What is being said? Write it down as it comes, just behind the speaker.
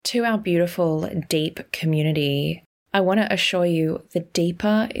To our beautiful deep community, I want to assure you the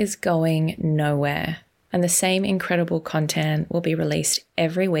deeper is going nowhere. And the same incredible content will be released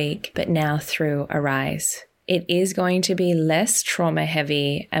every week, but now through Arise. It is going to be less trauma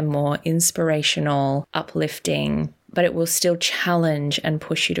heavy and more inspirational, uplifting, but it will still challenge and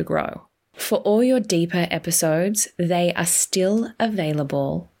push you to grow. For all your deeper episodes, they are still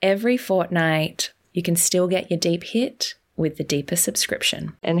available every fortnight. You can still get your deep hit with the deeper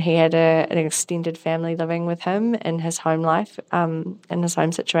subscription. And he had an extended family living with him in his home life, in his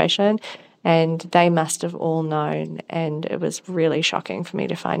home situation, and they must have all known. And it was really shocking for me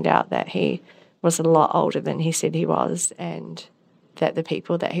to find out that he was a lot older than he said he was, and that the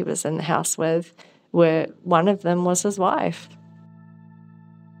people that he was in the house with one of them was his wife.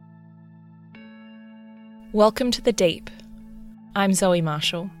 Welcome to The Deep. I'm Zoe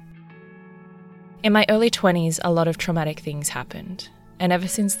Marshall. In my early 20s, a lot of traumatic things happened, and ever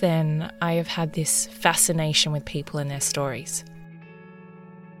since then, I have had this fascination with people and their stories.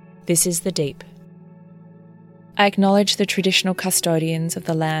 This is The Deep. I acknowledge the traditional custodians of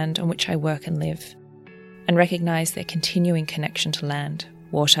the land on which I work and live, and recognise their continuing connection to land,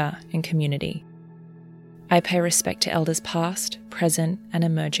 water, and community. I pay respect to elders past, present, and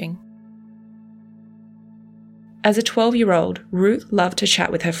emerging. As a 12-year-old, Ruth loved to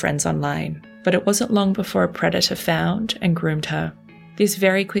chat with her friends online, but it wasn't long before a predator found and groomed her. This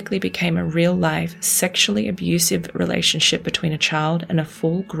very quickly became a real-life, sexually abusive relationship between a child and a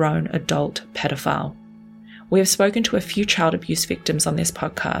full-grown adult pedophile. We have spoken to a few child abuse victims on this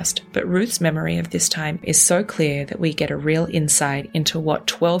podcast, but Ruth's memory of this time is so clear that we get a real insight into what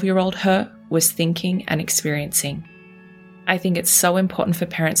 12-year-old her was thinking and experiencing. I think it's so important for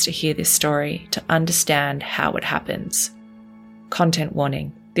parents to hear this story to understand how it happens. Content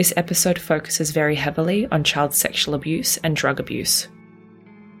warning. This episode focuses very heavily on child sexual abuse and drug abuse.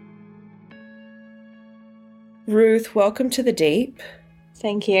 Ruth, welcome to The Deep.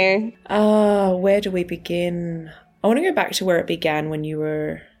 Thank you. Where do we begin? I want to go back to where it began when you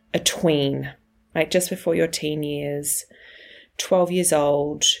were a tween, like just before your teen years, 12 years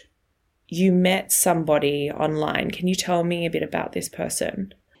old. You met somebody online. Can you tell me a bit about this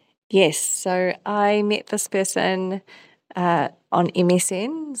person? Yes, so I met this person on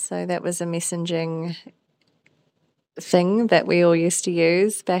MSN, so that was a messaging thing that we all used to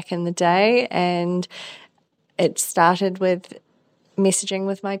use back in the day, and it started with messaging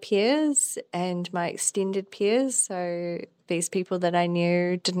with my peers and my extended peers. So these people that I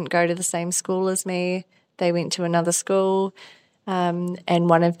knew didn't go to the same school as me. They went to another school, and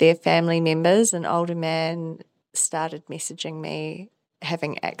one of their family members, an older man, started messaging me,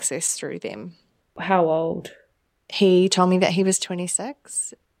 having access through them. How old? He told me that he was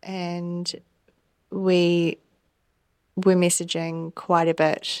 26, and we were messaging quite a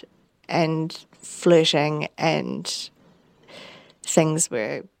bit and flirting, and things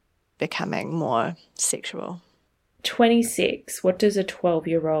were becoming more sexual. 26, what does a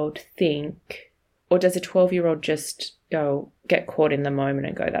 12-year-old think? Or does a 12-year-old just get caught in the moment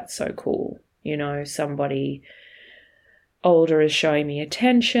and go, that's so cool? You know, somebody older is showing me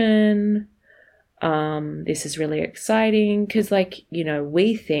attention. This is really exciting. Because,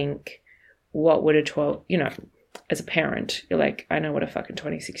 we think, what would a 12, as a parent, you're like, I know what a fucking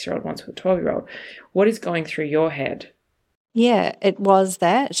 26-year-old wants with a 12-year-old. What is going through your head? Yeah, it was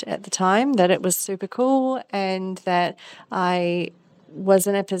that at the time, that it was super cool, and that I was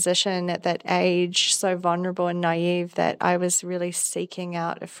in a position at that age, so vulnerable and naive, that I was really seeking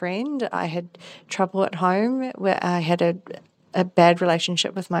out a friend. I had trouble at home where I had a bad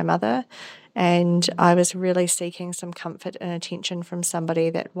relationship with my mother, and I was really seeking some comfort and attention from somebody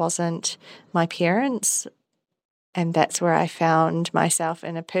that wasn't my parents. And that's where I found myself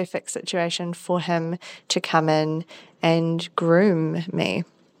in a perfect situation for him to come in and groom me.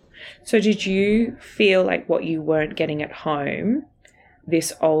 So did you feel like what you weren't getting at home,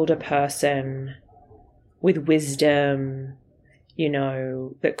 this older person with wisdom,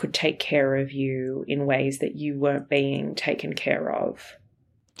 that could take care of you in ways that you weren't being taken care of?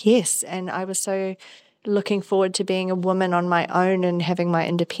 Yes, and I was so looking forward to being a woman on my own and having my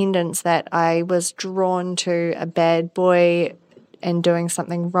independence that I was drawn to a bad boy and doing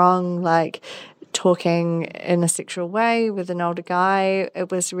something wrong, like talking in a sexual way with an older guy.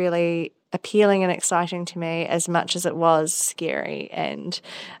 It was really appealing and exciting to me as much as it was scary and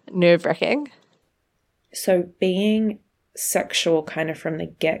nerve-wracking. So being sexual kind of from the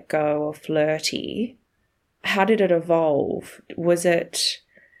get-go or flirty, how did it evolve? Was it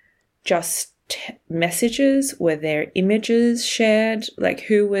just messages? Were there images shared? Like,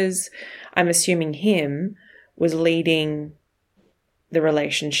 who was, I'm assuming him, was leading the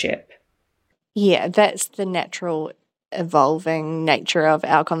relationship. Yeah, that's the natural evolving nature of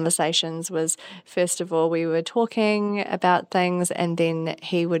our conversations. Was first of all, we were talking about things, and then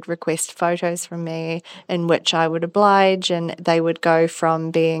he would request photos from me in which I would oblige, and they would go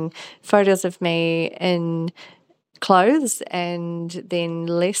from being photos of me in clothes and then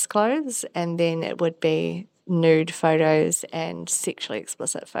less clothes, and then it would be nude photos and sexually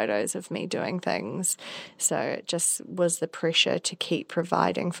explicit photos of me doing things. So it just was the pressure to keep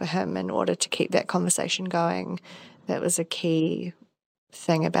providing for him in order to keep that conversation going. That was a key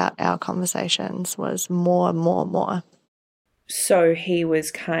thing about our conversations, was more, more, more. So he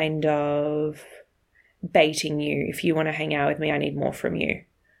was kind of baiting you. If you want to hang out with me, I need more from you.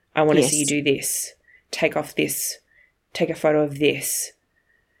 I want to see you do this. Take off this. Take a photo of this.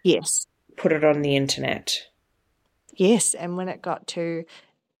 Yes. Put it on the internet. Yes, and when it got to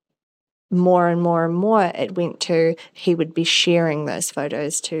more and more and more, it went to he would be sharing those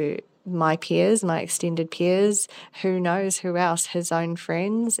photos to my peers, my extended peers, who knows who else, his own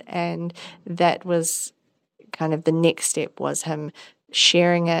friends. And that was kind of the next step, was him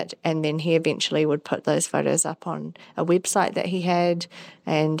sharing it, and then he eventually would put those photos up on a website that he had.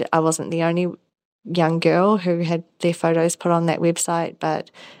 And I wasn't the only young girl who had their photos put on that website,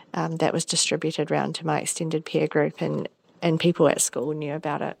 but that was distributed around to my extended peer group, and people at school knew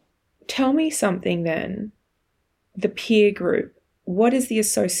about it. Tell me something then. The peer group. What is the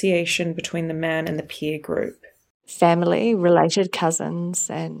association between the man and the peer group? Family, related cousins,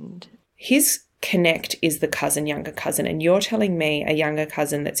 and... His connect is the cousin, younger cousin, and you're telling me a younger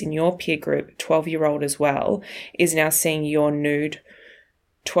cousin that's in your peer group, 12-year-old as well, is now seeing your nude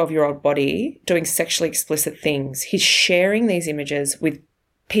 12-year-old body doing sexually explicit things. He's sharing these images with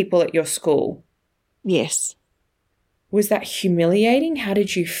people at your school. Yes. Was that humiliating? How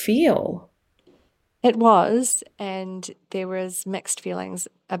did you feel? It was, and there was mixed feelings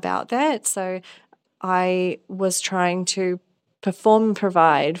about that. So I was trying to perform and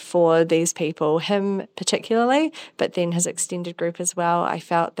provide for these people, him particularly, but then his extended group as well. I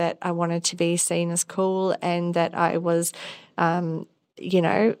felt that I wanted to be seen as cool, and that I was, a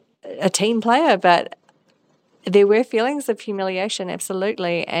team player, but there were feelings of humiliation,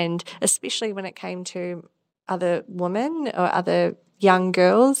 absolutely, and especially when it came to other women or other young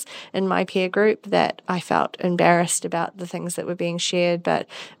girls in my peer group, that I felt embarrassed about the things that were being shared. But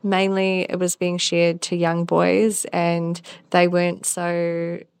mainly it was being shared to young boys, and they weren't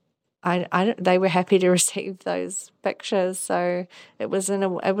so... they were happy to receive those pictures, so it was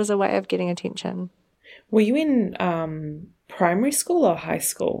a way of getting attention. Were you in primary school or high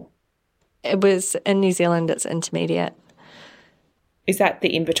school? It was in New Zealand. It's intermediate. Is that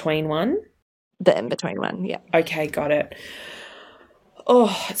the in-between one? The in-between one, yeah. Okay, got it.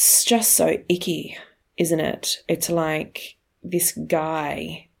 Oh, it's just so icky, isn't it? It's like this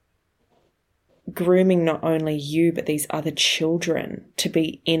guy grooming not only you but these other children to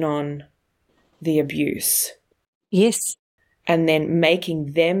be in on the abuse. Yes. And then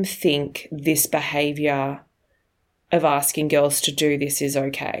making them think this behaviour of asking girls to do this is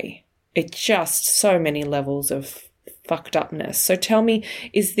okay. It's just so many levels of fucked upness. So tell me,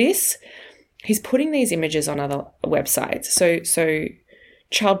 is this... He's putting these images on other websites. So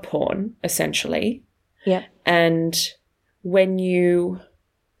child porn, essentially. Yeah. And when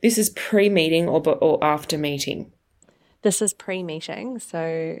this is pre-meeting or after meeting? This is pre-meeting.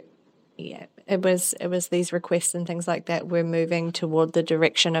 So yeah, it was these requests and things like that were moving toward the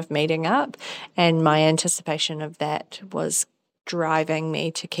direction of meeting up, and my anticipation of that was driving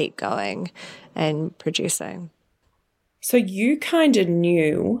me to keep going and producing. So you kind of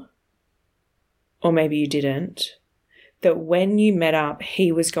knew, or maybe you didn't, that when you met up,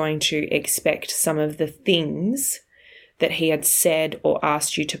 he was going to expect some of the things that he had said or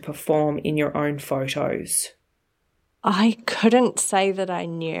asked you to perform in your own photos. I couldn't say that I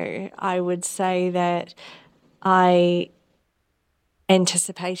knew. I would say that I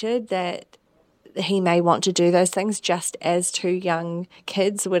anticipated that he may want to do those things, just as two young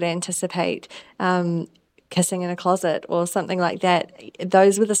kids would anticipate kissing in a closet or something like that.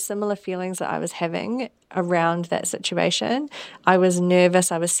 Those were the similar feelings that I was having around that situation. I was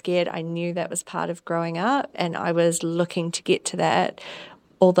nervous, I was scared, I knew that was part of growing up, and I was looking to get to that,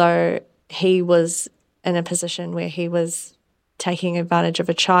 although he was in a position where he was taking advantage of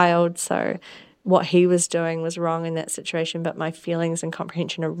a child, so what he was doing was wrong in that situation, but my feelings and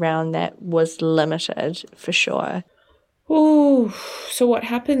comprehension around that was limited, for sure. Oh, so what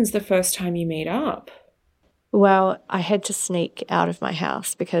happens the first time you meet up? Well, I had to sneak out of my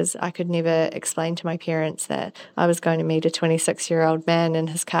house because I could never explain to my parents that I was going to meet a 26-year-old man in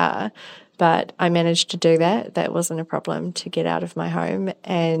his car. But I managed to do that. That wasn't a problem to get out of my home.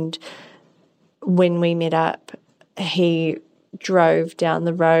 And when we met up, he drove down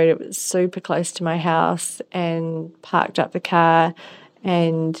the road. It was super close to my house and parked up the car,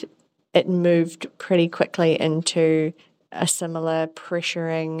 and it moved pretty quickly into a similar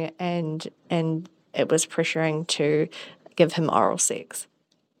pressuring, and it was pressuring to give him oral sex,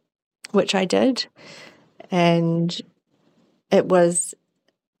 which I did. And it was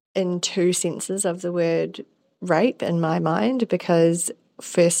in two senses of the word rape in my mind, because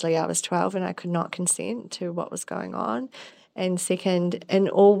firstly, I was 12 and I could not consent to what was going on. And second, in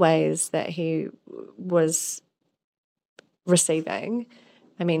all ways that he was receiving,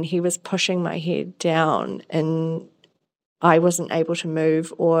 I mean, he was pushing my head down and I wasn't able to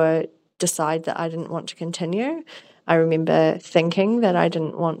move or decide that I didn't want to continue. I remember thinking that I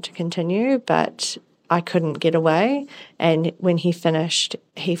didn't want to continue, but I couldn't get away. And when he finished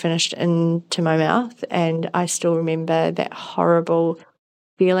into my mouth, and I still remember that horrible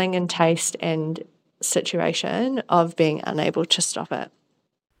feeling and taste and situation of being unable to stop it.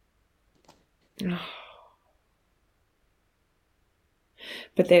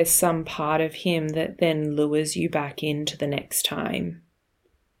 But there's some part of him that then lures you back into the next time.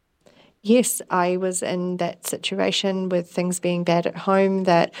 Yes, I was in that situation with things being bad at home,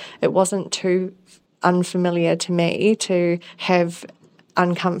 that it wasn't too unfamiliar to me to have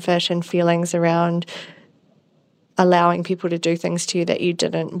uncomfort and feelings around allowing people to do things to you that you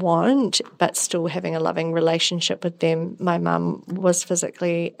didn't want, but still having a loving relationship with them. My mum was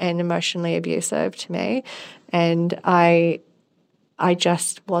physically and emotionally abusive to me, and I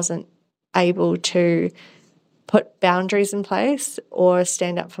just wasn't able to put boundaries in place or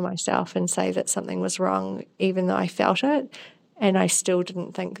stand up for myself and say that something was wrong, even though I felt it. And I still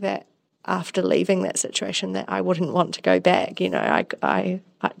didn't think that after leaving that situation that I wouldn't want to go back. You know, I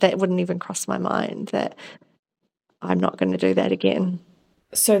that wouldn't even cross my mind that I'm not going to do that again.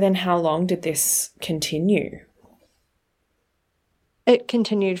 So then how long did this continue? It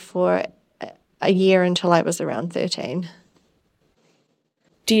continued for a year until I was around 13.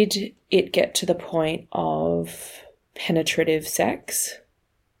 Did it get to the point of penetrative sex?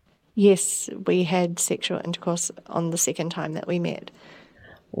 Yes, we had sexual intercourse on the second time that we met.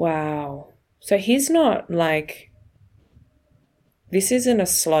 Wow. So he's not like, this isn't a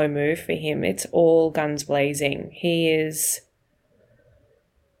slow move for him. It's all guns blazing.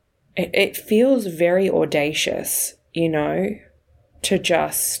 It feels very audacious, you know, to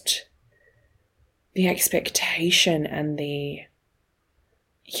just the expectation and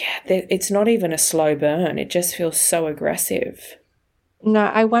it's not even a slow burn. It just feels so aggressive. No,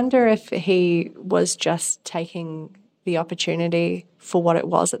 I wonder if he was just taking the opportunity for what it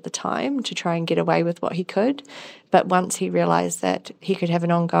was at the time to try and get away with what he could. But once he realised that he could have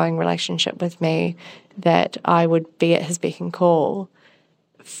an ongoing relationship with me, that I would be at his beck and call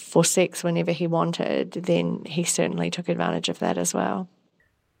for sex whenever he wanted, then he certainly took advantage of that as well.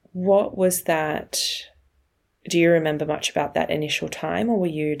 What was that? Do you remember much about that initial time, or were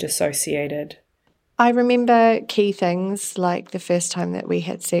you dissociated? I remember key things like the first time that we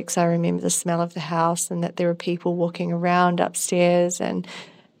had sex. I remember the smell of the house and that there were people walking around upstairs, and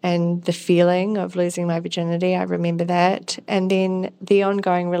the feeling of losing my virginity. I remember that. And then the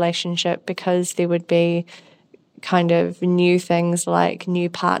ongoing relationship, because there would be kind of new things like new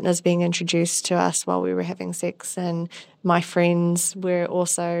partners being introduced to us while we were having sex. And my friends were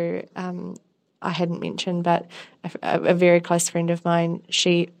also, I hadn't mentioned, but a very close friend of mine,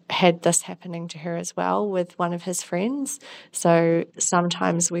 she had this happening to her as well with one of his friends. So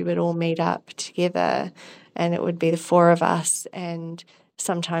sometimes we would all meet up together and it would be the four of us, and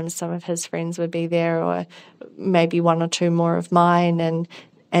sometimes some of his friends would be there, or maybe one or two more of mine,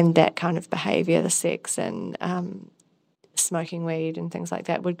 and that kind of behaviour, the sex and smoking weed and things like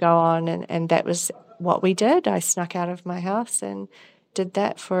that would go on, and that was what we did. I snuck out of my house and did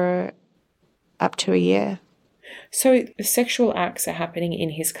that for up to a year. So the sexual acts are happening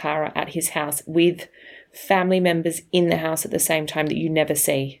in his car or at his house with family members in the house at the same time that you never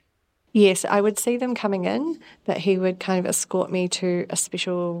see? Yes, I would see them coming in, but he would kind of escort me to a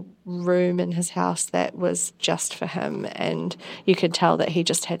special room in his house that was just for him, and you could tell that he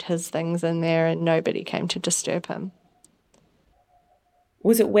just had his things in there and nobody came to disturb him.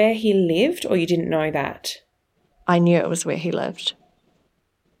 Was it where he lived, or you didn't know that? I knew it was where he lived.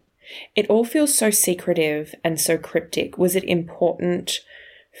 It all feels so secretive and so cryptic. Was it important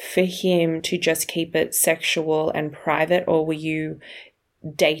for him to just keep it sexual and private, or were you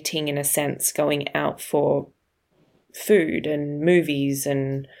dating in a sense, going out for food and movies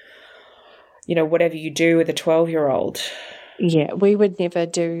and, you know, whatever you do with a 12-year-old. Yeah, we would never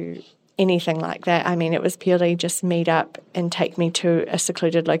do anything like that. I mean, it was purely just meet up and take me to a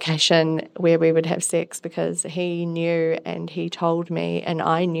secluded location where we would have sex, because he knew and he told me and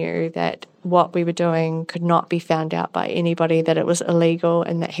I knew that what we were doing could not be found out by anybody, that it was illegal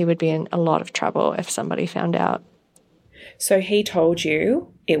and that he would be in a lot of trouble if somebody found out. So he told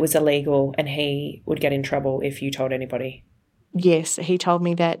you it was illegal and he would get in trouble if you told anybody? Yes, he told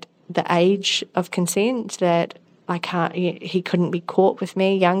me that the age of consent, that he couldn't be caught with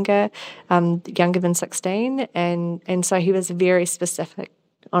me younger than 16. And so he was very specific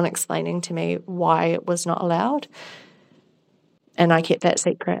on explaining to me why it was not allowed. And I kept that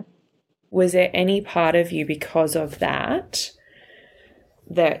secret. Was there any part of you because of that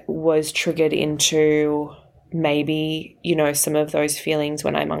was triggered into maybe, you know, some of those feelings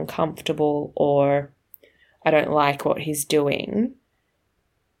when I'm uncomfortable or I don't like what he's doing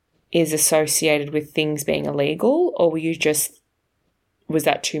is associated with things being illegal, or was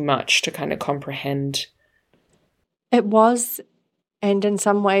that too much to kind of comprehend? It was, and in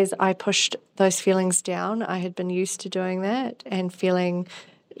some ways I pushed those feelings down. I had been used to doing that and feeling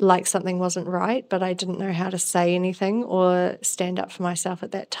like something wasn't right, but I didn't know how to say anything or stand up for myself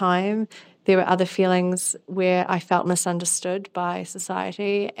at that time. There were other feelings where I felt misunderstood by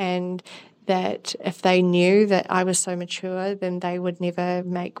society, and that if they knew that I was so mature, then they would never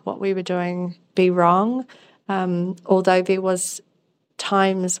make what we were doing be wrong. Although there was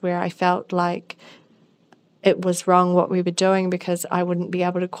times where I felt like it was wrong what we were doing because I wouldn't be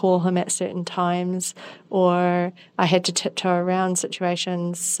able to call him at certain times, or I had to tiptoe around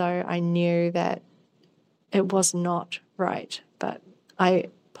situations, so I knew that it was not right, but I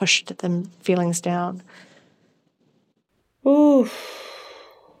pushed the feelings down. Ooh.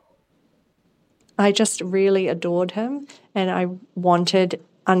 I just really adored him and I wanted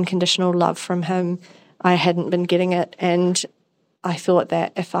unconditional love from him. I hadn't been getting it, and I thought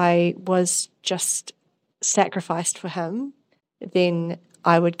that if I was just sacrificed for him, then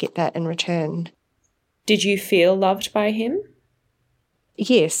I would get that in return. Did you feel loved by him?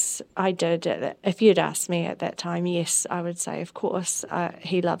 Yes, I did. If you'd asked me at that time, yes, I would say, of course,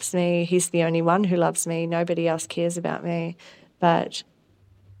 he loves me. He's the only one who loves me. Nobody else cares about me. But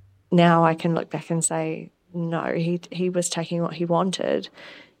now I can look back and say, no, he was taking what he wanted,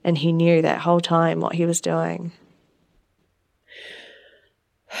 and he knew that whole time what he was doing.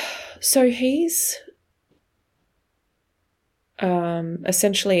 So he's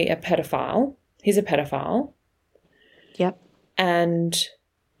essentially a pedophile. He's a pedophile. Yep. And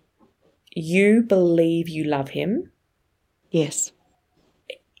you believe you love him. Yes.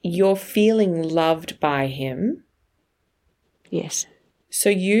 You're feeling loved by him. Yes. So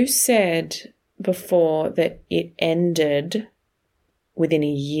you said before that it ended within a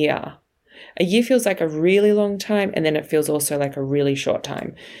year. A year feels like a really long time, and then it feels also like a really short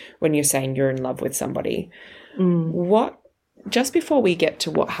time when you're saying you're in love with somebody. Just before we get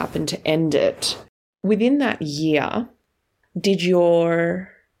to what happened to end it, within that year, did your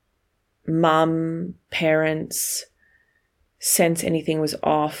mum, parents sense anything was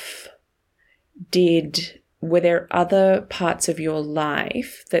off? Were there other parts of your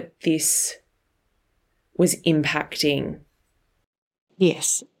life that this was impacting?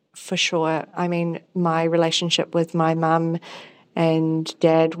 Yes, for sure. I mean, my relationship with my mum and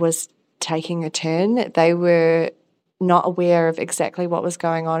dad was taking a turn. They were not aware of exactly what was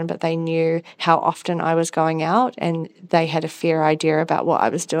going on, but they knew how often I was going out, and they had a fair idea about what I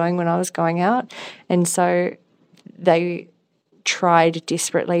was doing when I was going out. And so they tried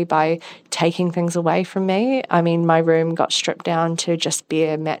desperately by taking things away from me. I mean, my room got stripped down to just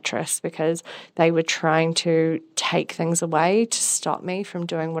bare mattress because they were trying to take things away to stop me from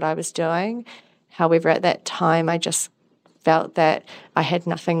doing what I was doing. However, at that time, I just felt that I had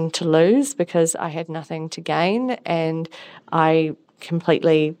nothing to lose because I had nothing to gain, and I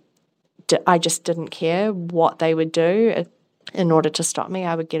just didn't care what they would do. In order to stop me,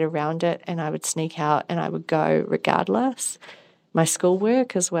 I would get around it and I would sneak out and I would go regardless. My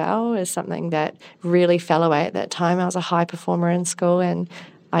schoolwork as well is something that really fell away at that time. I was a high performer in school and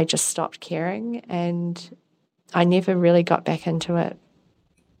I just stopped caring, and I never really got back into it.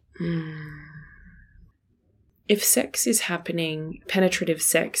 If sex is happening, penetrative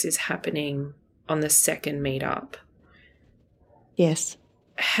sex is happening on the second meetup. Yes.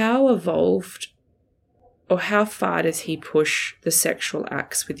 How evolved or how far does he push the sexual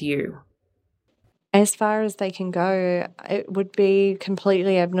acts with you? As far as they can go, it would be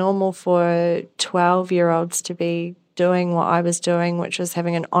completely abnormal for 12-year-olds to be doing what I was doing, which was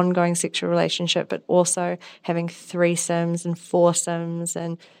having an ongoing sexual relationship, but also having threesomes and foursomes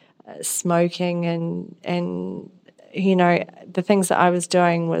and smoking and the things that I was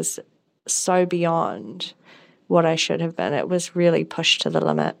doing was so beyond what I should have been. It was really pushed to the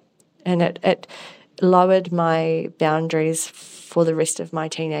limit, and it lowered my boundaries for the rest of my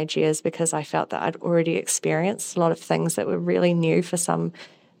teenage years because I felt that I'd already experienced a lot of things that were really new for some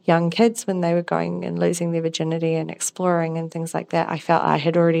young kids when they were going and losing their virginity and exploring and things like that. I felt I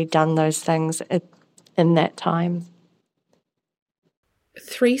had already done those things in that time.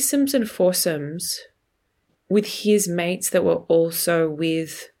 Threesomes and foursomes with his mates that were also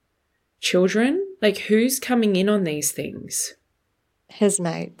with children? Like, who's coming in on these things? His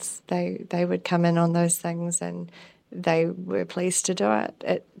mates. They would come in on those things and they were pleased to do it.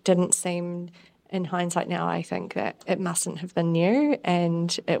 It didn't seem, in hindsight now, I think that it mustn't have been new,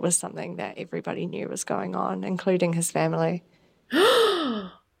 and it was something that everybody knew was going on, including his family.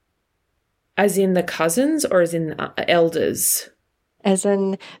 As in the cousins or as in elders? As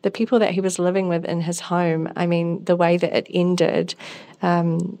in the people that he was living with in his home. I mean, the way that it ended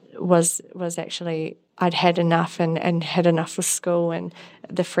was actually I'd had enough and had enough with school, and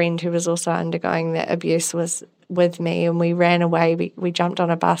the friend who was also undergoing that abuse was with me, and we ran away. We jumped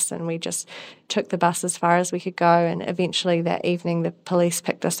on a bus and we just took the bus as far as we could go, and eventually that evening the police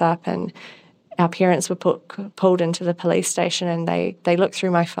picked us up and our parents were pulled into the police station, and they looked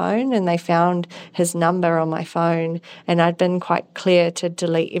through my phone and they found his number on my phone, and I'd been quite clear to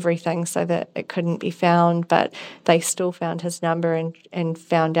delete everything so that it couldn't be found, but they still found his number and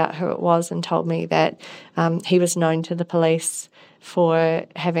found out who it was and told me that he was known to the police for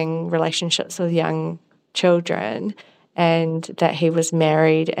having relationships with young children, and that he was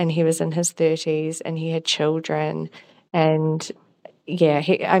married and he was in his 30s and he had children. And yeah,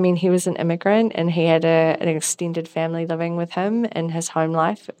 he was an immigrant and he had an extended family living with him in his home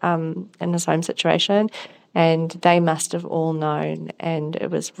life, in his home situation, and they must have all known. And it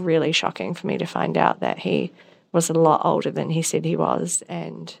was really shocking for me to find out that he was a lot older than he said he was,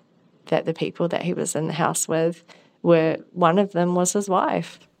 and that the people that he was in the house with one of them was his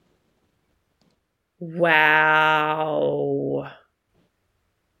wife. Wow.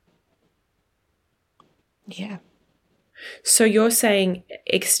 Yeah. So you're saying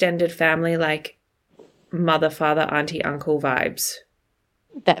extended family, like mother, father, auntie, uncle vibes?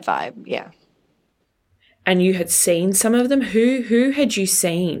 That vibe, yeah. And you had seen some of them? Who had you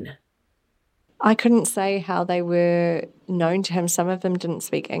seen? I couldn't say how they were known to him. Some of them didn't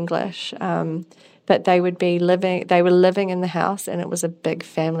speak English, but they were living in the house, and it was a big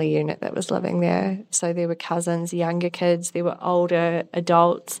family unit that was living there. So there were cousins, younger kids, there were older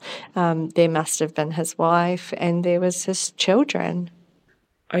adults. There must have been his wife, and there was his children.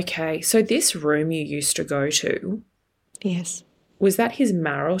 Okay, so this room you used to go to, yes, was that his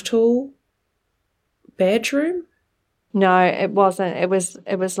marital bedroom? No, it wasn't. It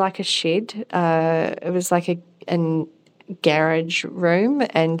was like a shed. It was like a garage room,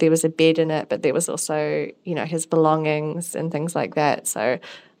 and there was a bed in it, but there was also, his belongings and things like that. So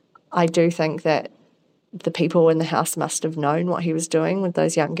I do think that the people in the house must have known what he was doing with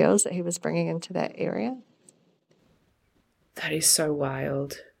those young girls that he was bringing into that area. That is so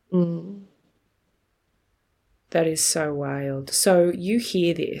wild. Mm. That is so wild. So you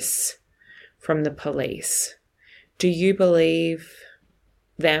hear this from the police. Do you believe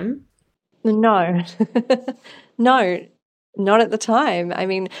them? No. No, not at the time. I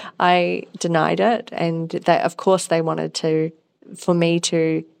mean, I denied it, and of course they wanted for me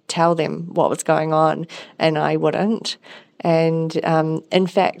to tell them what was going on, and I wouldn't. And in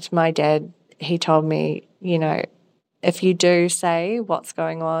fact, my dad, he told me, if you do say what's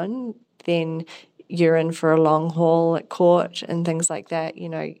going on, then you're in for a long haul at court and things like that. You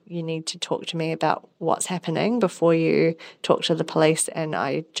need to talk to me about what's happening before you talk to the police. And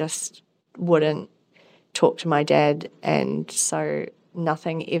I just wouldn't talk to my dad, and so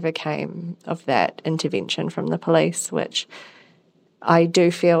nothing ever came of that intervention from the police, which I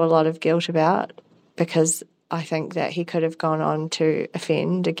do feel a lot of guilt about, because I think that he could have gone on to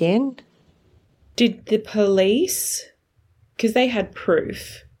offend again. Did the police, because they had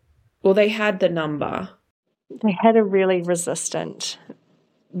proof, well, they had the number. They had a really resistant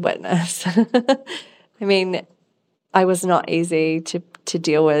witness. I mean, I was not easy to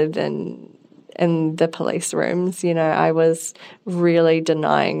deal with in the police rooms. I was really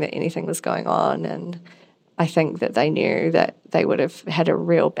denying that anything was going on, and I think that they knew that they would have had a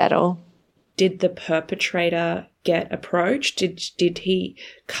real battle. Did the perpetrator get approached? Did he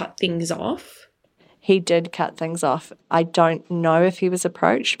cut things off? he did cut things off. I don't know if he was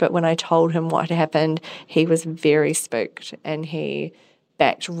approached, but when I told him what happened, he was very spooked and he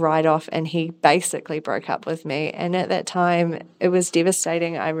backed right off and he basically broke up with me. And at that time, it was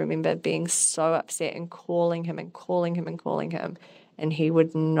devastating. I remember being so upset and calling him and calling him and calling him, and he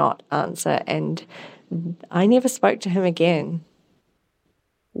would not answer. And I never spoke to him again.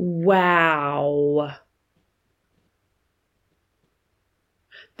 Wow.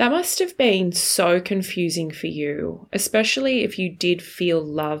 That must have been so confusing for you, especially if you did feel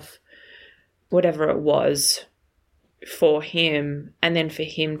love, whatever it was, for him, and then for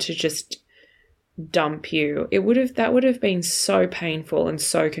him to just dump you. That would have been so painful and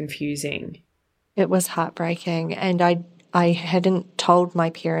so confusing. It was heartbreaking, and I hadn't told my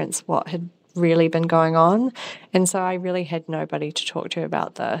parents what had really been going on, and so I really had nobody to talk to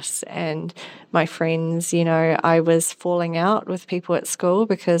about this. And my friends, I was falling out with people at school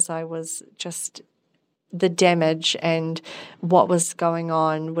because I was just, the damage and what was going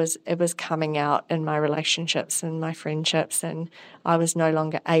on was coming out in my relationships and my friendships, and I was no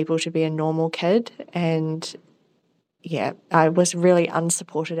longer able to be a normal kid. And yeah, I was really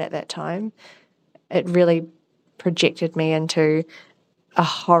unsupported at that time. It really projected me into a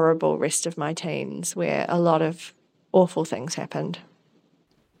horrible rest of my teens where a lot of awful things happened.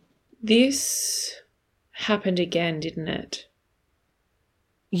 This happened again, didn't it?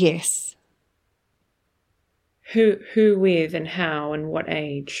 Yes. Who with and how and what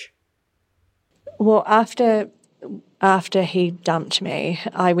age? Well, after he dumped me,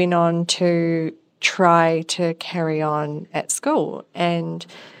 I went on to try to carry on at school, and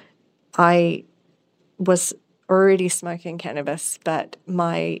I was already smoking cannabis, but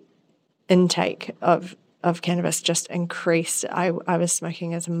my intake of cannabis just increased. I was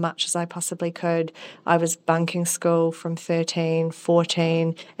smoking as much as I possibly could. I was bunking school from 13,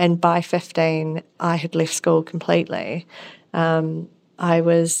 14, and by 15, I had left school completely. I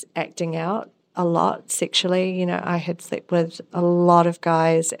was acting out a lot sexually. I had slept with a lot of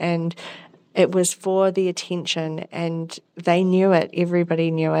guys, and it was for the attention, and they knew it.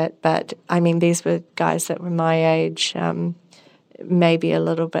 Everybody knew it. But, I mean, these were guys that were my age, maybe a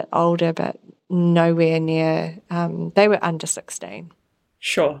little bit older, but nowhere near, they were under 16.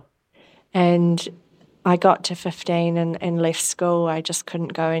 Sure. And I got to 15 and left school. I just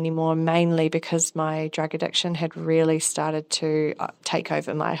couldn't go anymore, mainly because my drug addiction had really started to take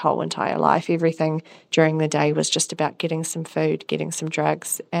over my whole entire life. Everything during the day was just about getting some food, getting some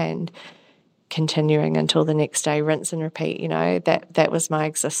drugs, and continuing until the next day, rinse and repeat. That was my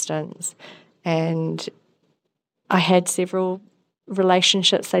existence. And I had several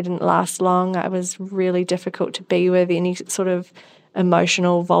relationships. They didn't last long. I was really difficult to be with. Any sort of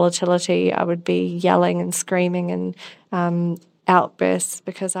emotional volatility, I would be yelling and screaming and outbursts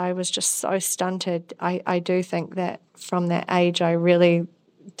because I was just so stunted. I do think that from that age I really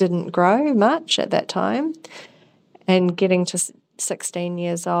didn't grow much at that time. And getting to 16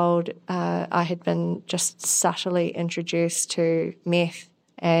 years old, I had been just subtly introduced to meth,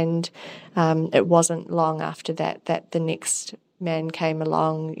 and it wasn't long after that the next man came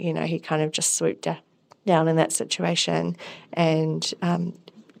along. He kind of just swooped down in that situation and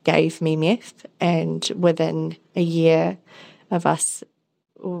gave me meth, and within a year of us,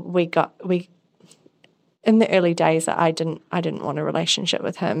 we in the early days, I didn't want a relationship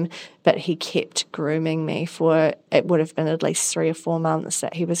with him, but he kept grooming me for, it would have been at least 3 or 4 months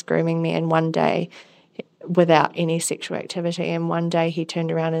that he was grooming me. And one day, without any sexual activity, and one day he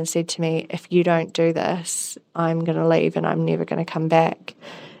turned around and said to me, if you don't do this, I'm going to leave and I'm never going to come back.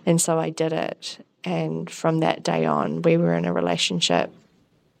 And so I did it. And from that day on, we were in a relationship.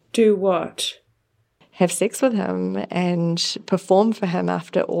 Do what? Have sex with him and perform for him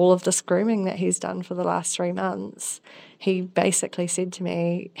after all of this grooming that he's done for the last 3 months. He basically said to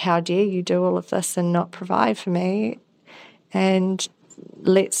me, how dare you do all of this and not provide for me, and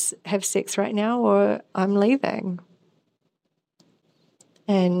let's have sex right now or I'm leaving.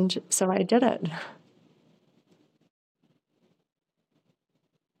 And so I did it.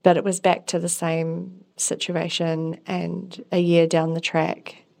 But it was back to the same situation, and a year down the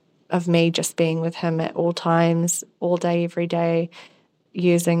track of me just being with him at all times, all day, every day,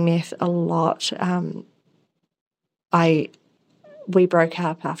 using meth a lot. We broke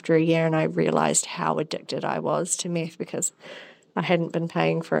up after a year, and I realised how addicted I was to meth because I hadn't been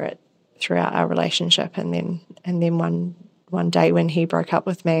paying for it throughout our relationship. And then one day when he broke up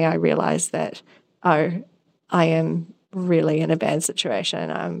with me, I realised that, I am really in a bad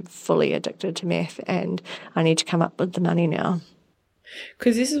situation. I'm fully addicted to meth, and I need to come up with the money now.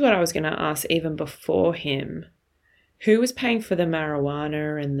 Because this is what I was going to ask even before him. Who was paying for the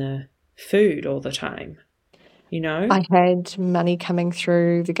marijuana and the food all the time, you know? I had money coming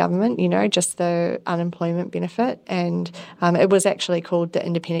through the government, just the unemployment benefit. And it was actually called the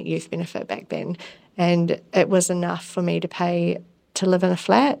Independent Youth Benefit back then. And it was enough for me to pay to live in a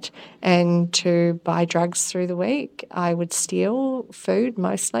flat and to buy drugs through the week. I would steal food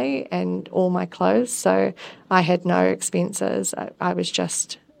mostly and all my clothes. So I had no expenses. I was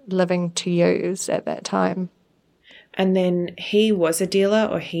just living to use at that time. And then he was a dealer,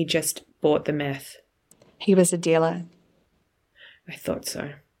 or he just bought the meth? He was a dealer. I thought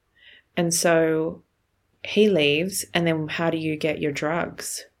so. And so he leaves, and then how do you get your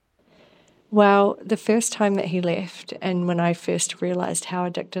drugs? Well, the first time that he left, and when I first realised how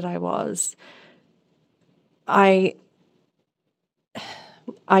addicted I was, I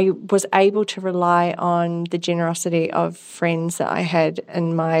was able to rely on the generosity of friends that I had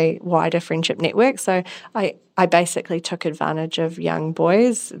in my wider friendship network. So I basically took advantage of young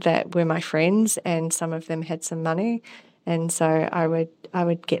boys that were my friends, and some of them had some money, and so I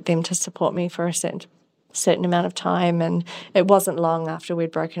would get them to support me for a certain amount of time. And it wasn't long after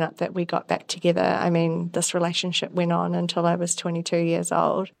we'd broken up that we got back together. I mean, this relationship went on until I was 22 years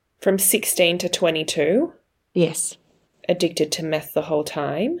old. From 16 to 22? Yes. Addicted to meth the whole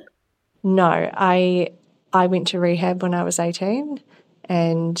time? No, I went to rehab when I was 18,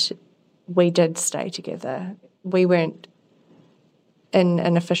 and we did stay together. We weren't in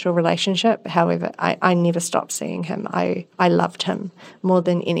an official relationship. However, I never stopped seeing him. I loved him more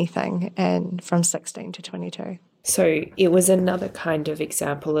than anything, and from 16 to 22. So it was another kind of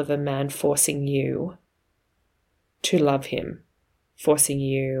example of a man forcing you to love him, forcing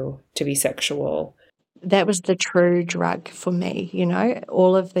you to be sexual. That was the true drug for me,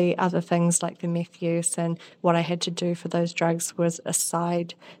 All of the other things like the meth use and what I had to do for those drugs was a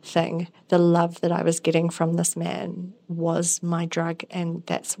side thing. The love that I was getting from this man was my drug, and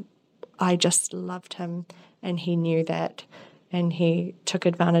I just loved him, and he knew that, and he took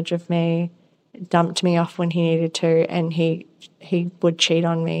advantage of me, dumped me off when he needed to, and he would cheat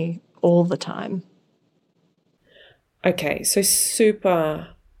on me all the time. Okay, so super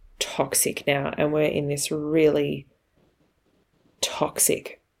toxic now, and we're in this really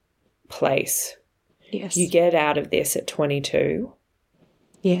toxic place. Yes. You get out of this at 22.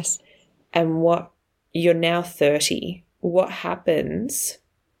 Yes. And you're now 30. What happens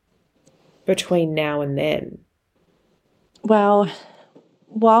between now and then? Well,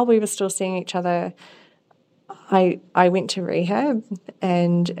 while we were still seeing each other, I went to rehab,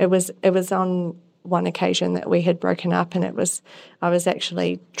 and it was on one occasion that we had broken up, and I was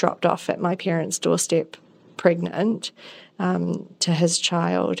actually dropped off at my parents' doorstep pregnant to his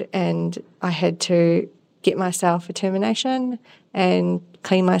child, and I had to get myself a termination and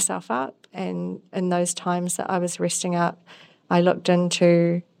clean myself up. And in those times that I was resting up, I looked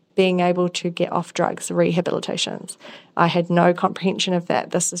into being able to get off drugs, rehabilitations. I had no comprehension of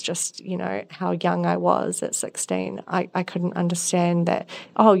that. This is just, how young I was at 16. I couldn't understand that,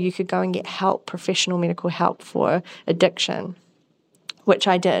 you could go and get help, professional medical help for addiction, which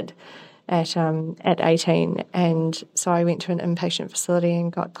I did at 18. And so I went to an inpatient facility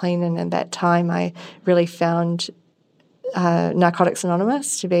and got clean. And at that time, I really found Narcotics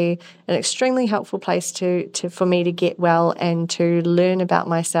Anonymous to be an extremely helpful place for me to get well and to learn about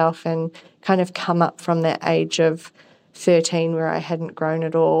myself and kind of come up from that age of 13 where I hadn't grown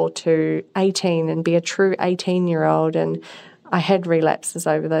at all to 18 and be a true 18-year-old. And I had relapses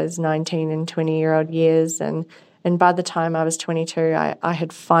over those 19 and 20-year-old years. And by the time I was 22, I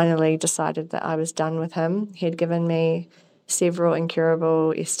had finally decided that I was done with him. He had given me several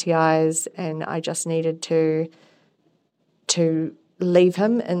incurable STIs, and I just needed to leave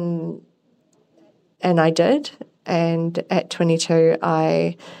him, and I did. And at 22,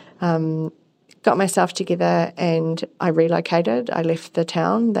 I got myself together and I relocated. I left the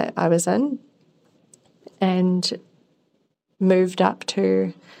town that I was in and moved up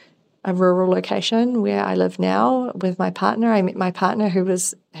to a rural location where I live now with my partner. I met my partner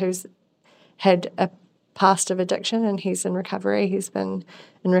who's had a past of addiction, and he's in recovery. He's been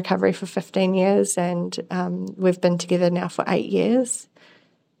in recovery for 15 years, and we've been together now for 8 years,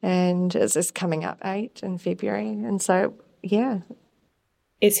 and it's coming up 8 in February. And so, yeah.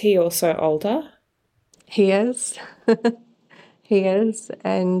 Is he also older? He is. He is,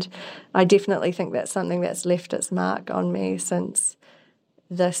 and I definitely think that's something that's left its mark on me since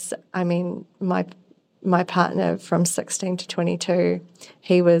this. I mean, my partner from 16 to 22,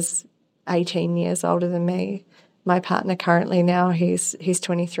 he was 18 years older than me. My partner currently now, he's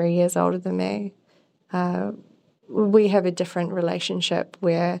 23 years older than me. We have a different relationship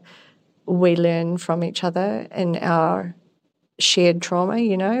where we learn from each other in our shared trauma.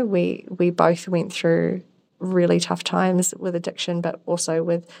 We both went through really tough times with addiction, but also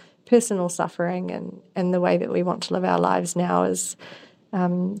with personal suffering, and the way that we want to live our lives now is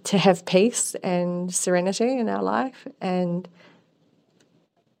to have peace and serenity in our life. And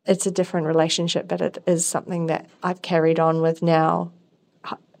it's a different relationship, but it is something that I've carried on with now.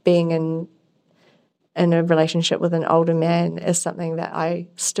 Being in a relationship with an older man is something that I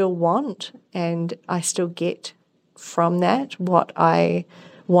still want, and I still get from that what I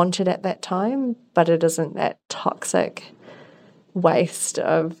wanted at that time, but it isn't that toxic waste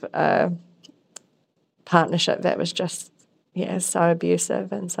of a partnership that was just, so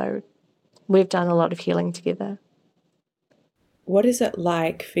abusive. And so we've done a lot of healing together. What is it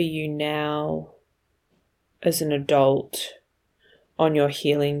like for you now as an adult on your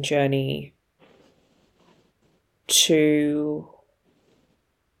healing journey to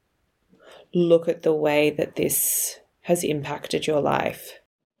look at the way that this has impacted your life?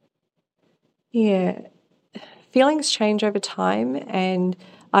 Yeah, feelings change over time, and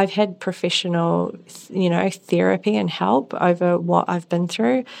I've had professional, therapy and help over what I've been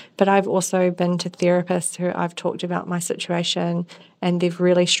through, but I've also been to therapists who I've talked about my situation, and they've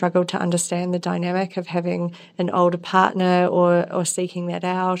really struggled to understand the dynamic of having an older partner or seeking that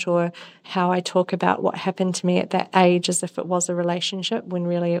out, or how I talk about what happened to me at that age as if it was a relationship when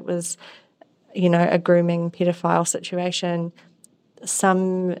really it was, a grooming pedophile situation.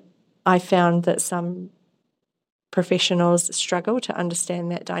 I found that some professionals struggle to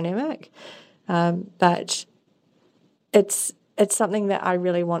understand that dynamic, but it's something that I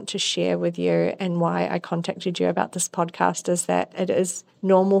really want to share with you, and why I contacted you about this podcast is that it is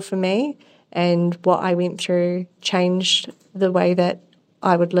normal for me, and what I went through changed the way that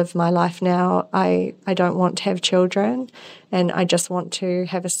I would live my life now. I don't want to have children, and I just want to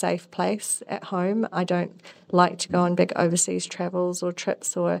have a safe place at home. I don't like to go on big overseas travels or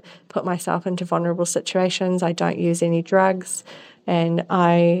trips or put myself into vulnerable situations. I don't use any drugs, and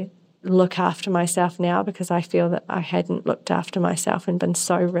I look after myself now because I feel that I hadn't looked after myself and been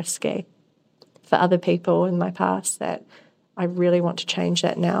so risky for other people in my past that I really want to change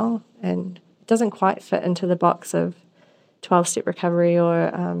that now. And it doesn't quite fit into the box of 12-step recovery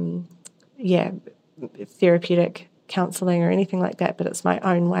or, therapeutic counselling or anything like that, but it's my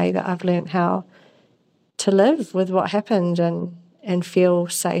own way that I've learned how to live with what happened and feel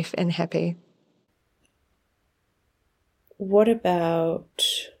safe and happy. What about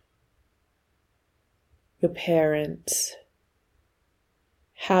your parents?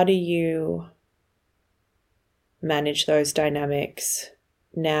 How do you manage those dynamics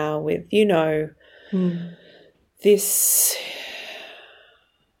now with, this,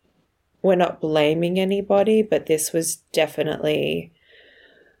 we're not blaming anybody, but this was definitely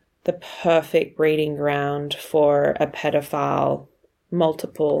the perfect breeding ground for a pedophile,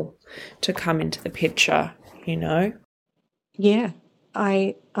 multiple, to come into the picture, Yeah,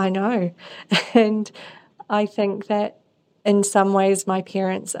 I know. And I think that in some ways my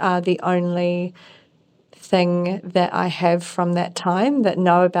parents are the only thing that I have from that time, that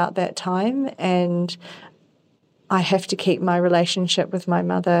know about that time, and I have to keep my relationship with my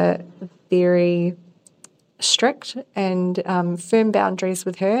mother very strict and firm boundaries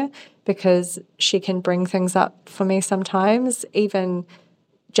with her, because she can bring things up for me sometimes, even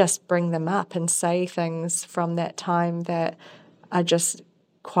just bring them up and say things from that time that are just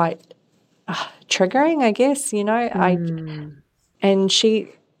quite triggering, I guess, and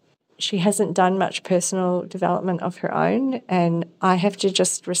she hasn't done much personal development of her own, and I have to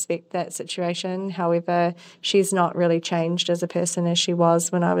just respect that situation. However, she's not really changed as a person as she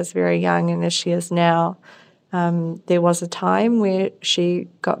was when I was very young and as she is now. There was a time where she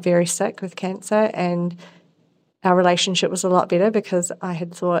got very sick with cancer, and our relationship was a lot better because I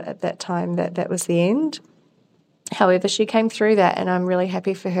had thought at that time that that was the end. However, she came through that, and I'm really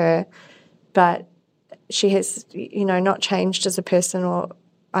happy for her. But she has, not changed as a person, or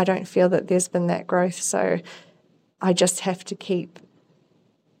I don't feel that there's been that growth. So I just have to keep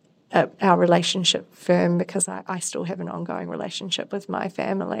our relationship firm, because I still have an ongoing relationship with my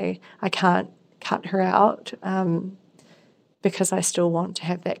family. I can't cut her out because I still want to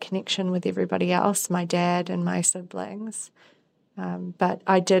have that connection with everybody else, my dad and my siblings. But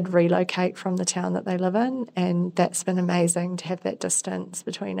I did relocate from the town that they live in, and that's been amazing to have that distance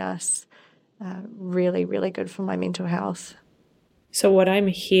between us. Really, really good for my mental health. So what I'm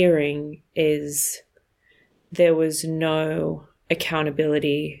hearing is there was no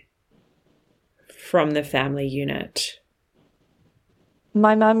accountability from the family unit.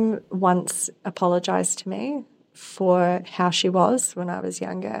 My mum once apologised to me for how she was when I was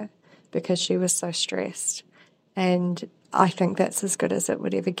younger, because she was so stressed. And I think that's as good as it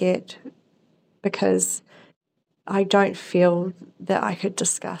would ever get, because I don't feel that I could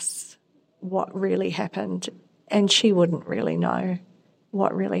discuss what really happened, and she wouldn't really know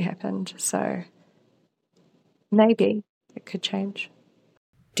what really happened. So maybe it could change.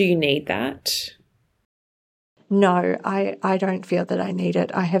 Do you need that? No, I don't feel that I need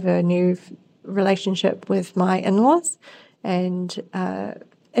it. I have a new relationship with my in-laws, and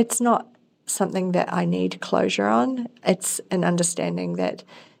it's not something that I need closure on. It's an understanding that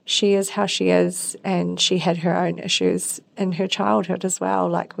she is how she is, and she had her own issues in her childhood as well.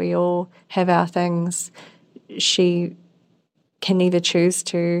 Like, we all have our things. She can either choose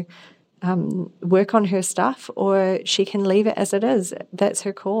to work on her stuff, or she can leave it as it is. That's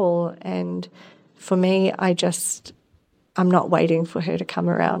her call. And for me, I'm not waiting for her to come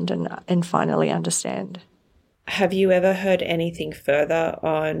around and finally understand. Have you ever heard anything further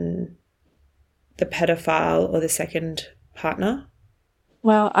on the pedophile or the second partner?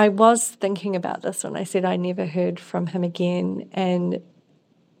 Well, I was thinking about this when I said I never heard from him again, and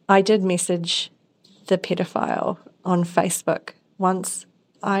I did message the pedophile on Facebook once.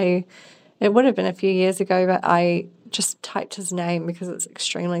 It would have been a few years ago, but I just typed his name because it's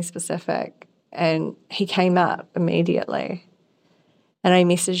extremely specific, and he came up immediately. And I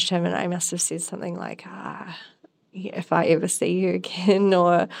messaged him, and I must have said something like, if I ever see you again,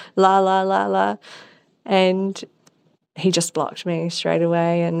 or la, la, la, la. And he just blocked me straight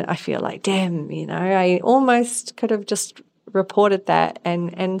away. And I feel like, damn, I almost could have just reported that.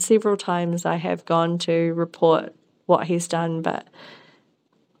 And several times I have gone to report what he's done, but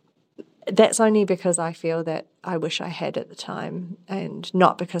that's only because I feel that I wish I had at the time, and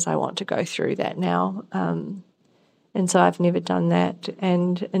not because I want to go through that now. And so I've never done that.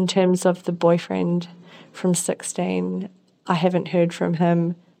 And in terms of the boyfriend from 16, I haven't heard from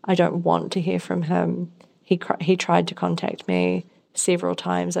him. I don't want to hear from him. He tried to contact me several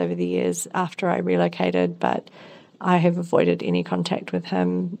times over the years after I relocated, but I have avoided any contact with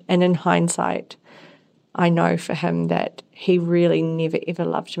him. And in hindsight, I know for him that he really never, ever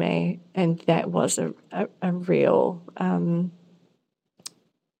loved me. And that was a real...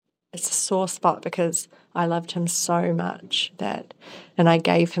 it's a sore spot, because I loved him so much and I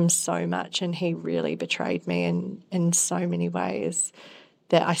gave him so much, and he really betrayed me in so many ways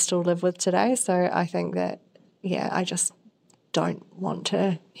that I still live with today. So I think that, I just don't want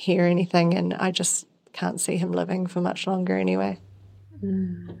to hear anything, and I just can't see him living for much longer anyway.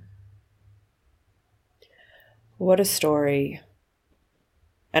 What a story.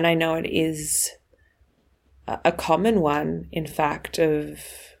 And I know it is a common one, in fact, of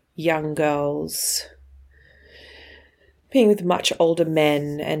young girls being with much older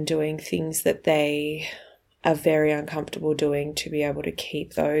men and doing things that they are very uncomfortable doing to be able to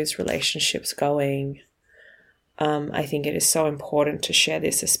keep those relationships going. I think it is so important to share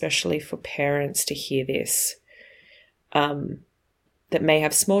this, especially for parents to hear this, that may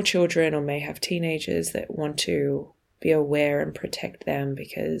have small children or may have teenagers that want to be aware and protect them,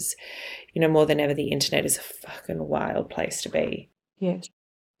 because, more than ever, the internet is a fucking wild place to be. Yes.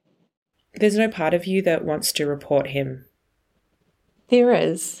 There's no part of you that wants to report him. There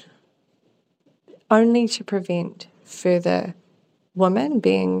is, only to prevent further women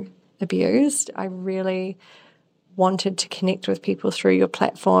being abused. I really wanted to connect with people through your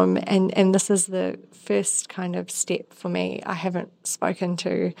platform, and this is the first kind of step for me. I haven't spoken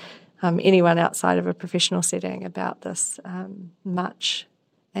to anyone outside of a professional setting about this much,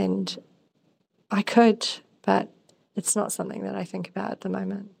 and I could, but it's not something that I think about at the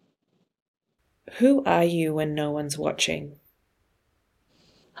moment. Who are you when no one's watching?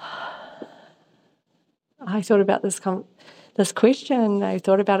 I thought about this question. I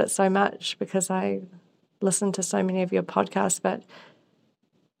thought about it so much because I listened to so many of your podcasts, but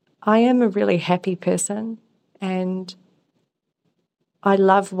I am a really happy person, and I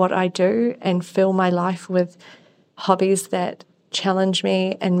love what I do and fill my life with hobbies that challenge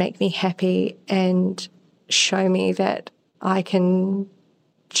me and make me happy and show me that I can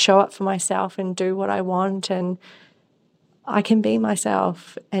show up for myself and do what I want, and I can be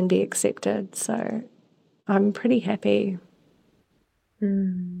myself and be accepted. So I'm pretty happy.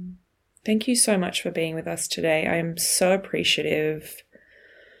 Thank you so much for being with us today. I am so appreciative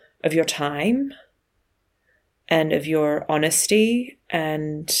of your time and of your honesty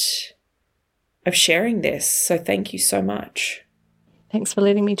and of sharing this. So thank you so much. Thanks for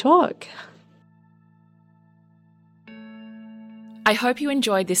letting me talk. I hope you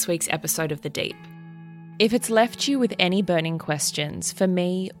enjoyed this week's episode of The Deep. If it's left you with any burning questions for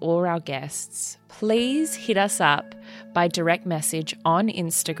me or our guests, please hit us up by direct message on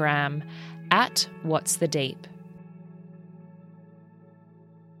Instagram at What's the Deep.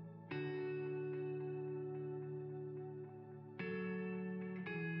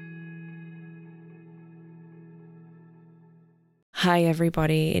 Hi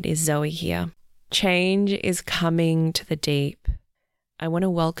everybody, it is Zoe here. Change is coming to the deep. I want to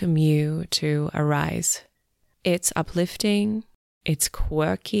welcome you to Arise. It's uplifting, it's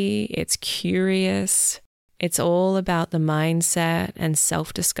quirky, it's curious. It's all about the mindset and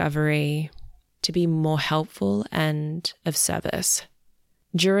self-discovery to be more helpful and of service.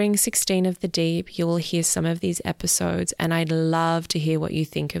 During 16 of the Deep, you will hear some of these episodes, and I'd love to hear what you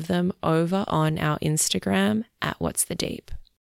think of them over on our Instagram at What's the Deep.